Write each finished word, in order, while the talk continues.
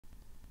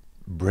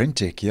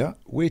BrenTech here,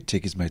 where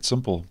tech is made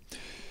simple.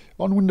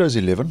 On Windows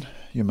 11,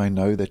 you may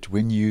know that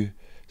when you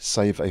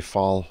save a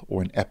file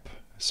or an app,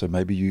 so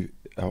maybe you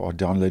are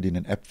downloading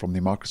an app from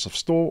the Microsoft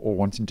Store or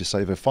wanting to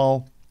save a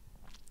file,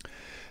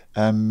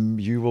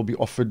 you will be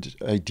offered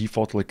a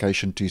default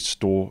location to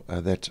store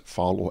that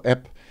file or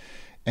app.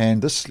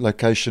 And this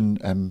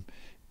location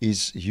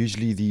is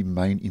usually the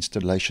main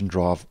installation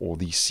drive, or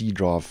the C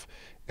drive,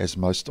 as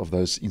most of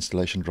those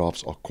installation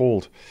drives are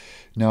called.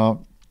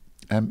 Now,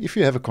 if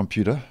you have a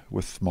computer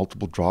with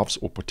multiple drives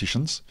or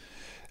partitions,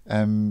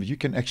 you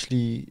can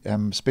actually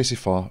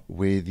specify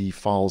where the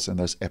files and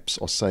those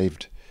apps are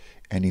saved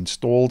and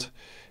installed,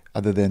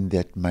 other than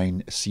that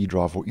main C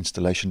drive or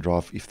installation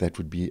drive, if that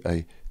would be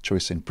a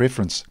choice and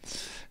preference.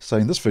 So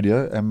in this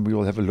video, we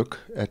will have a look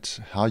at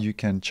how you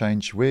can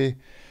change where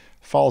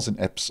files and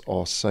apps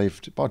are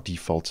saved by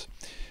default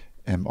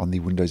on the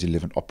Windows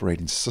 11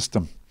 operating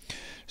system.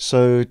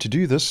 So to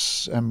do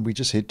this, we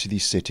just head to the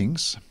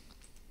settings.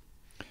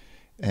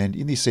 And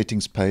in the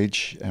settings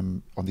page,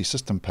 on the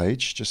system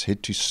page, just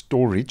head to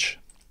storage.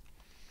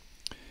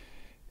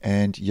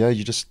 And here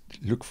you just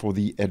look for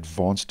the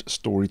advanced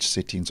storage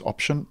settings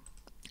option.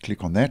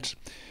 Click on that.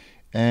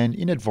 And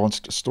in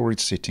advanced storage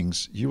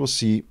settings, you will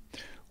see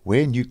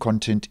where new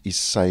content is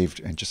saved,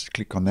 and just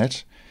click on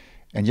that.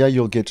 And here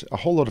you'll get a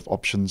whole lot of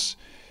options.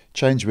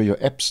 Change where your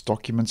apps,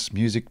 documents,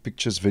 music,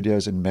 pictures,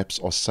 videos, and maps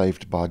are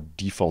saved by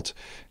default.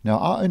 Now,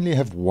 I only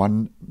have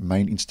one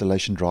main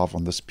installation drive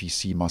on this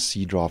PC, my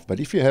C drive.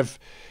 But if you have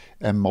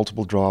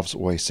multiple drives,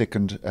 or a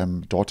second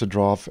data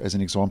drive, as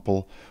an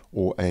example,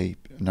 or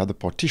another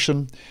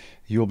partition,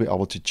 you'll be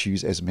able to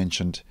choose, as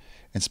mentioned,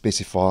 and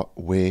specify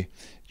where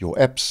your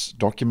apps,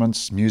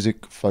 documents,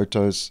 music,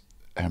 photos,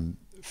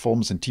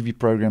 films, and TV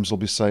programs will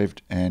be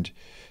saved. And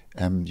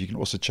you can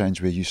also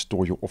change where you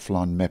store your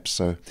offline maps.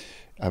 So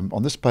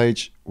on this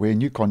page, where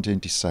new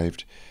content is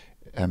saved,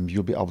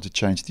 you'll be able to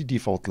change the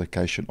default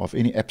location of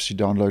any apps you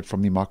download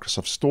from the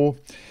Microsoft Store,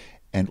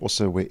 and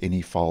also where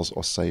any files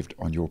are saved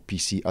on your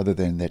PC, other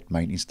than that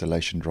main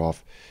installation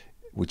drive,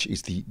 which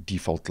is the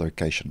default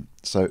location.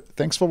 So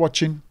thanks for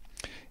watching,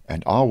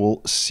 and I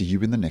will see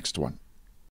you in the next one.